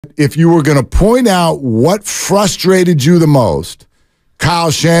if you were going to point out what frustrated you the most,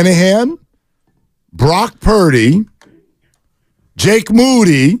 Kyle Shanahan, Brock Purdy, Jake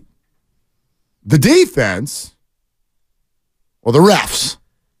Moody, the defense, or the refs.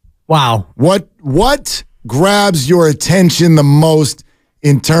 Wow. What grabs your attention the most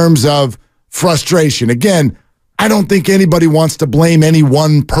in terms of frustration? Again, I don't think anybody wants to blame any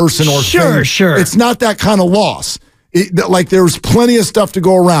one person or thing. Sure. It's not that kind of loss. There's plenty of stuff to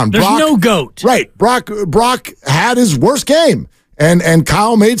go around. There's no GOAT. Right. Brock had his worst game, and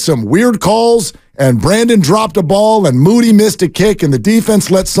Kyle made some weird calls, and Brandon dropped a ball, and Moody missed a kick, and the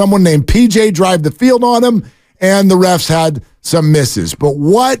defense let someone named PJ drive the field on him, and the refs had some misses. But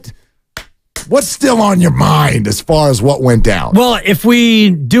what's still on your mind as far as what went down? Well, if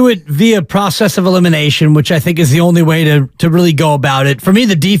we do it via process of elimination, which I think is the only way to really go about it, for me,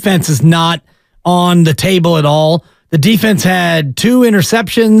 the defense is not on the table at all. The defense had 2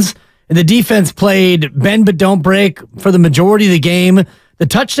 interceptions, and the defense played bend but don't break for the majority of the game. The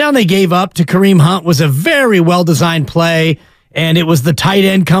touchdown they gave up to Kareem Hunt was a very well-designed play, and it was the tight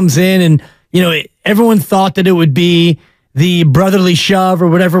end comes in, and everyone thought that it would be the brotherly shove or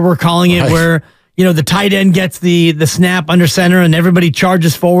whatever we're calling it, where the tight end gets the snap under center and everybody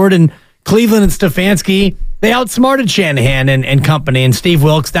charges forward, and Cleveland and Stefanski, they outsmarted Shanahan and company, and Steve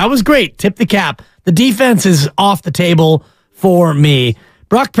Wilkes. That was great. Tip the cap. The defense is off the table for me.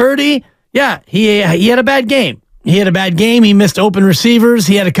 Brock Purdy, yeah, he had a bad game. He missed open receivers.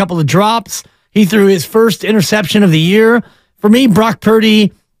 He had a couple of drops. He threw his first interception of the year. For me, Brock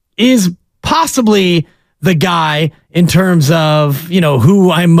Purdy is possibly the guy in terms of,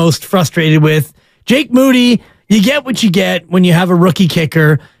 who I'm most frustrated with. Jake Moody, you get what you get when you have a rookie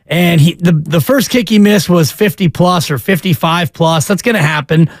kicker, and the first kick he missed was 50 plus or 55 plus. That's going to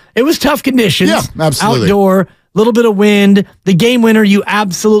happen. It was tough conditions. Yeah, absolutely. Outdoor, little bit of wind. The game winner you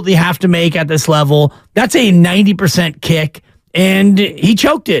absolutely have to make at this level. That's a 90% kick, and he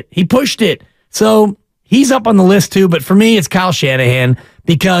choked it. He pushed it. So he's up on the list too, but for me, it's Kyle Shanahan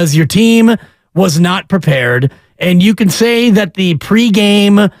because your team was not prepared, and you can say that the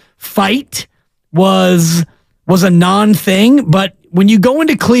pregame fight was a non-thing, but when you go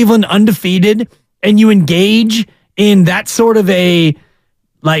into Cleveland undefeated and you engage in that sort of a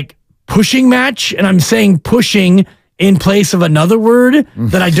pushing match, and I'm saying pushing in place of another word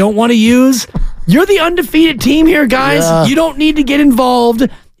that I don't want to use, you're the undefeated team here, guys. Yeah. You don't need to get involved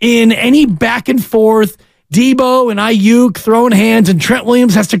in any back and forth. Debo and Ayuk throwing hands, and Trent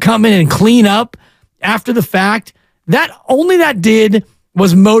Williams has to come in and clean up after the fact. That did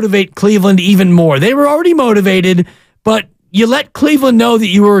was motivate Cleveland even more. They were already motivated, but you let Cleveland know that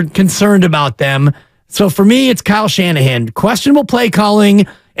you were concerned about them. So for me, it's Kyle Shanahan. Questionable play calling,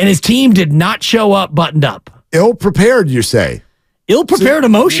 and his team did not show up buttoned up. Ill-prepared, you say? Ill-prepared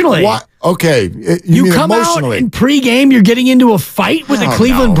emotionally. What? Okay. You come out in pregame, you're getting into a fight with the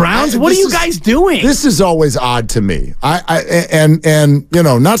Cleveland Browns. What are you guys doing? This is always odd to me.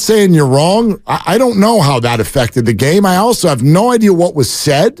 Not saying you're wrong. I don't know how that affected the game. I also have no idea what was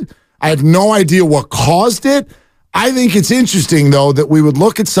said. I have no idea what caused it. I think it's interesting, though, that we would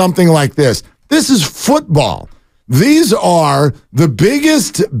look at something like this. This is football. These are the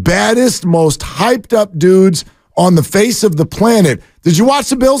biggest, baddest, most hyped up dudes on the face of the planet. Did you watch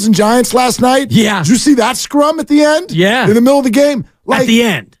the Bills and Giants last night? Yeah. Did you see that scrum at the end? Yeah. In the middle of the game? At the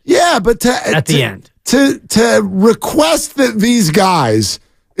end. Yeah, but at the end. To request that these guys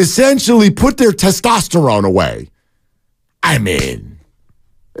essentially put their testosterone away, I mean,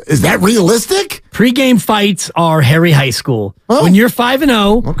 is that realistic? Pre-game fights are Harry High School. Oh. When you're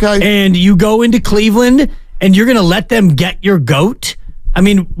 5-0, okay, and you go into Cleveland and you're going to let them get your goat. I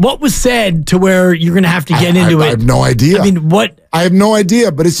mean, what was said to where you're going to have to get into it? I have no idea. I mean, what? I have no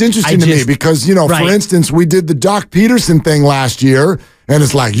idea, but it's interesting to me because, for instance, we did the Doc Peterson thing last year, and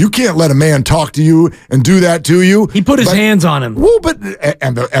it's like, you can't let a man talk to you and do that to you. He put his hands on him. Well,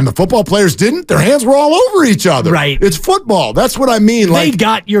 and the football players didn't. Their hands were all over each other. Right. It's football. That's what I mean. They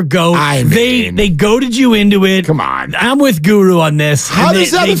got your goat. They goaded you into it. Come on. I'm with Guru on this. How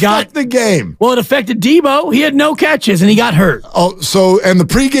does that affect the game? Well, it affected Debo. He had no catches, and he got hurt. Oh, and the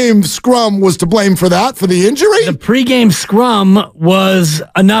pregame scrum was to blame for that, for the injury? The pregame scrum was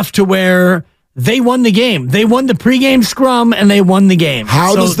enough to where they won the game. They won the pregame scrum, and they won the game.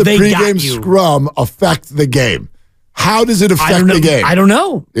 How does the pregame scrum affect the game? How does it affect the game? I don't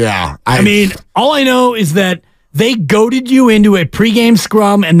know. Yeah. I mean, all I know is that they goaded you into a pregame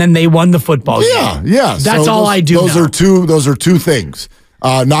scrum, and then they won the football game. Yeah. That's all I do. Those are two things.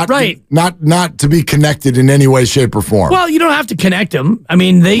 Not Right. not to be connected in any way, shape, or form. Well, you don't have to connect them. I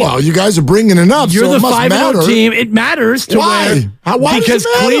mean, Well, you guys are bringing it up. You're so the it must 5-0 matter. team. It matters to Why? where Why does because it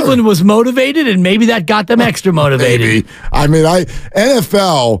matter? Cleveland was motivated, and maybe that got them extra motivated. Maybe. I mean,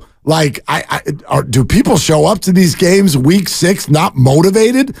 NFL. Like, do people show up to these games week 6 not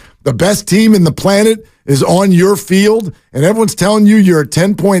motivated? The best team in the planet is on your field, and everyone's telling you you're a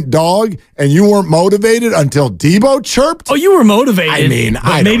 10-point dog, and you weren't motivated until Debo chirped? Oh, you were motivated. I mean,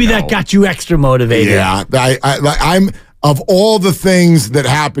 but maybe that got you extra motivated. Yeah, I'm of all the things that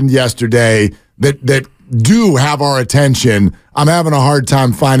happened yesterday that do have our attention, I'm having a hard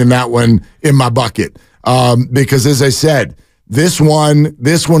time finding that one in my bucket because, as I said, this one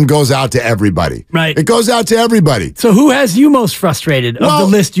goes out to everybody. Right. It goes out to everybody. So who has you most frustrated of the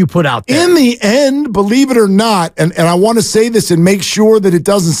list you put out there? In the end, believe it or not, and I want to say this and make sure that it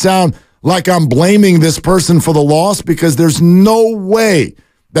doesn't sound like I'm blaming this person for the loss, because there's no way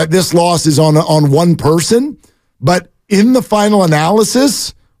that this loss is on one person. But in the final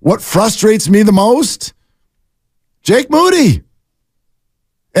analysis, what frustrates me the most? Jake Moody.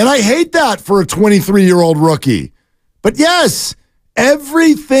 And I hate that for a 23-year-old rookie. But yes,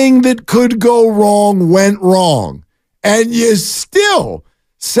 everything that could go wrong went wrong. And you still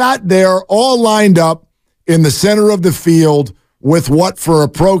sat there all lined up in the center of the field with what for a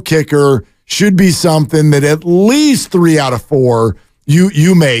pro kicker should be something that at least 3 out of 4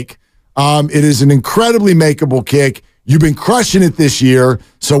 you make. It is an incredibly makeable kick. You've been crushing it this year,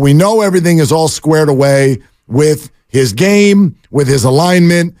 so we know everything is all squared away with his game, with his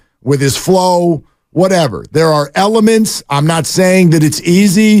alignment, with his flow, whatever. There are elements. I'm not saying that it's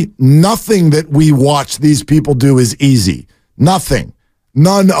easy. Nothing that we watch these people do is easy. Nothing.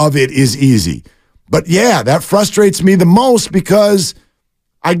 None of it is easy. But yeah, that frustrates me the most because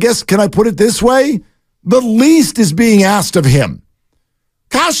I guess, can I put it this way? The least is being asked of him.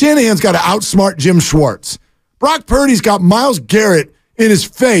 Kyle Shanahan's got to outsmart Jim Schwartz. Brock Purdy's got Myles Garrett in his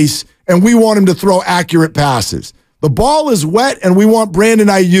face, and we want him to throw accurate passes. The ball is wet, and we want Brandon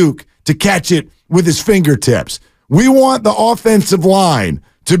Ayuk to catch it with his fingertips. We want the offensive line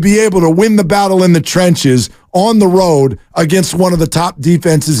to be able to win the battle in the trenches on the road against one of the top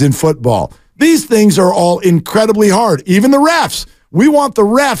defenses in football. These things are all incredibly hard. Even the refs. We want the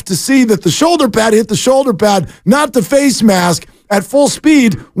ref to see that the shoulder pad hit the shoulder pad, not the face mask, at full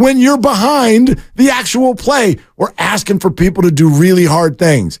speed when you're behind the actual play. We're asking for people to do really hard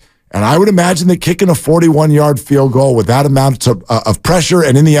things. And I would imagine that kicking a 41-yard field goal with that amount of pressure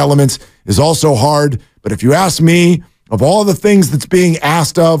and in the elements is also hard. But if you ask me, of all the things that's being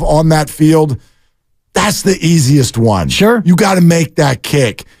asked of on that field, that's the easiest one. Sure. You got to make that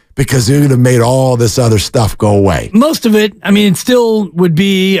kick because it would have made all this other stuff go away. Most of it, I mean, it still would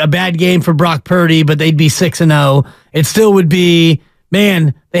be a bad game for Brock Purdy, but they'd be 6-0. It still would be,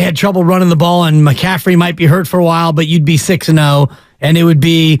 man, they had trouble running the ball, and McCaffrey might be hurt for a while, but you'd be 6-0. And it would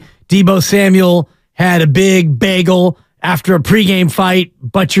be Deebo Samuel had a big bagel after a pregame fight,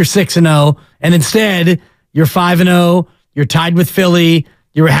 but you're 6-0. And instead, you're 5-0. You're tied with Philly.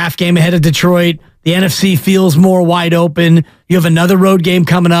 You're a half game ahead of Detroit. The NFC feels more wide open. You have another road game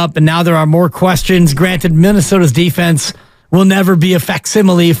coming up, and now there are more questions. Granted, Minnesota's defense will never be a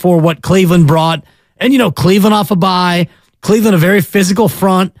facsimile for what Cleveland brought. And, you know, Cleveland off a bye, Cleveland a very physical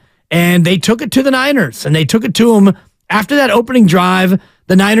front, and they took it to the Niners, and they took it to them. After that opening drive,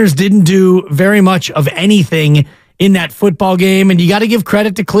 the Niners didn't do very much of anything in that football game, and you got to give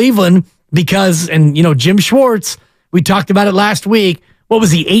credit to Cleveland because, and, you know, Jim Schwartz, we talked about it last week. What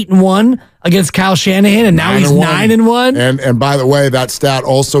was he, 8-1 against Kyle Shanahan, and now he's 9-1? And by the way, that stat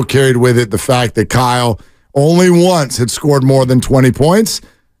also carried with it the fact that Kyle only once had scored more than 20 points,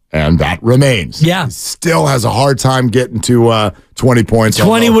 and that remains. Yeah. He still has a hard time getting to 20 points.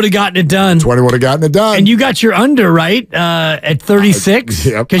 20 would have gotten it done. 20 would have gotten it done. And you got your under, right, at 36?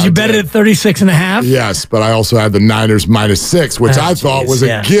 Yep, because you bet it at 36.5? Yes, but I also had the Niners -6, which I thought was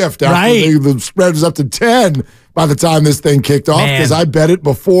a gift after the spread was up to 10 by the time this thing kicked off, because I bet it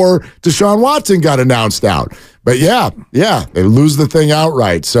before Deshaun Watson got announced out. But yeah, they lose the thing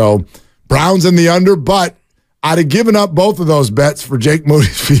outright. So Browns in the under, but I'd have given up both of those bets for Jake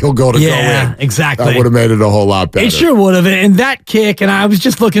Moody's field goal to go in. Yeah, exactly. That would have made it a whole lot better. It sure would have. And that kick, and I was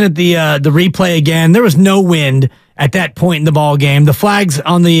just looking at the replay again, there was no wind at that point in the ball game. The flags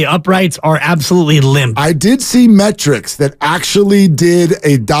on the uprights are absolutely limp. I did see metrics that actually did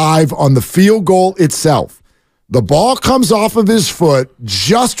a dive on the field goal itself. The ball comes off of his foot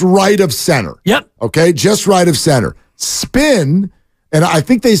just right of center. Yep. Okay, just right of center. Spin, and I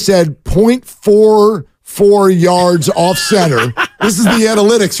think they said 0.44 yards off center. This is the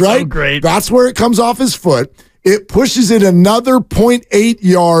analytics, right? So great. That's where it comes off his foot. it pushes it another 0.8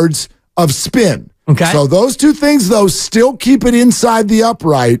 yards of spin. Okay. So those two things, though, still keep it inside the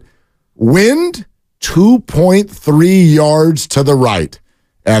upright. Wind, 2.3 yards to the right.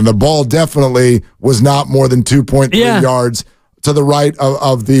 And the ball definitely was not more than 2.3 yards to the right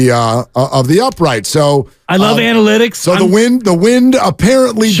of the upright. So I love analytics. So the wind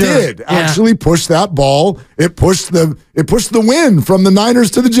apparently did actually push that ball. It pushed the wind from the Niners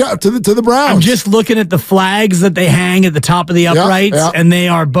to the Browns. I'm just looking at the flags that they hang at the top of the uprights, and they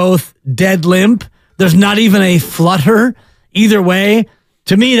are both dead limp. There's not even a flutter either way.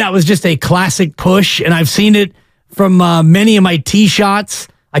 To me, that was just a classic push, and I've seen it from many of my tee shots.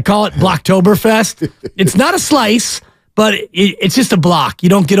 I call it Blocktoberfest. It's not a slice, but it's just a block. You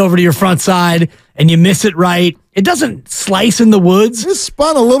don't get over to your front side, and you miss it right. It doesn't slice in the woods. It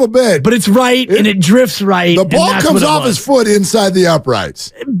spun a little bit. But it's right, and it drifts right. The ball comes off his foot inside the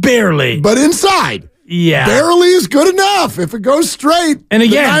uprights. Barely. But inside. Yeah. Barely is good enough. If it goes straight, and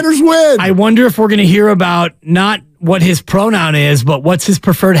again, the Niners win. I wonder if we're going to hear about not what his pronoun is, but what's his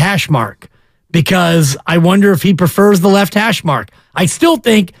preferred hash mark. Because I wonder if he prefers the left hash mark. I still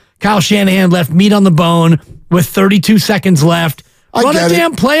think Kyle Shanahan left meat on the bone with 32 seconds left. Run a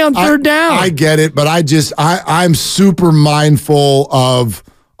damn play on third down. I get it, but I'm super mindful of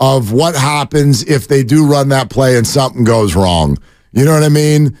what happens if they do run that play and something goes wrong. You know what I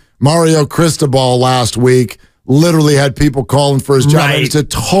mean? Mario Cristobal last week literally had people calling for his job. Right. It's a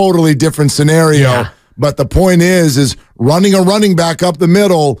totally different scenario. Yeah. But the point is running a running back up the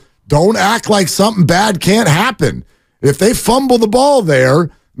middle, don't act like something bad can't happen. If they fumble the ball there,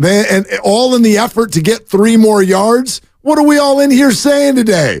 and all in the effort to get 3 more yards, what are we all in here saying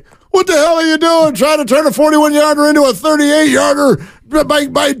today? What the hell are you doing trying to turn a 41-yarder into a 38-yarder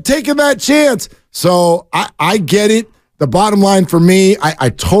by taking that chance? So I get it. The bottom line for me,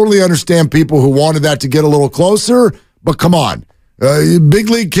 I totally understand people who wanted that to get a little closer, but come on. Big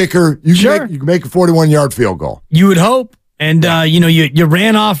league kicker, you can make a 41-yard field goal. You would hope. And, you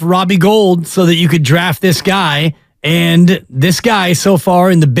ran off Robbie Gould so that you could draft this guy. And this guy, so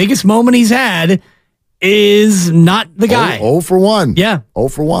far, in the biggest moment he's had, is not the guy. 0 for 1. Yeah. 0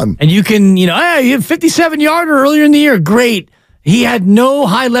 for 1. And you can, he had 57-yarder earlier in the year. Great. He had no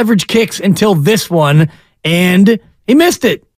high-leverage kicks until this one, and he missed it.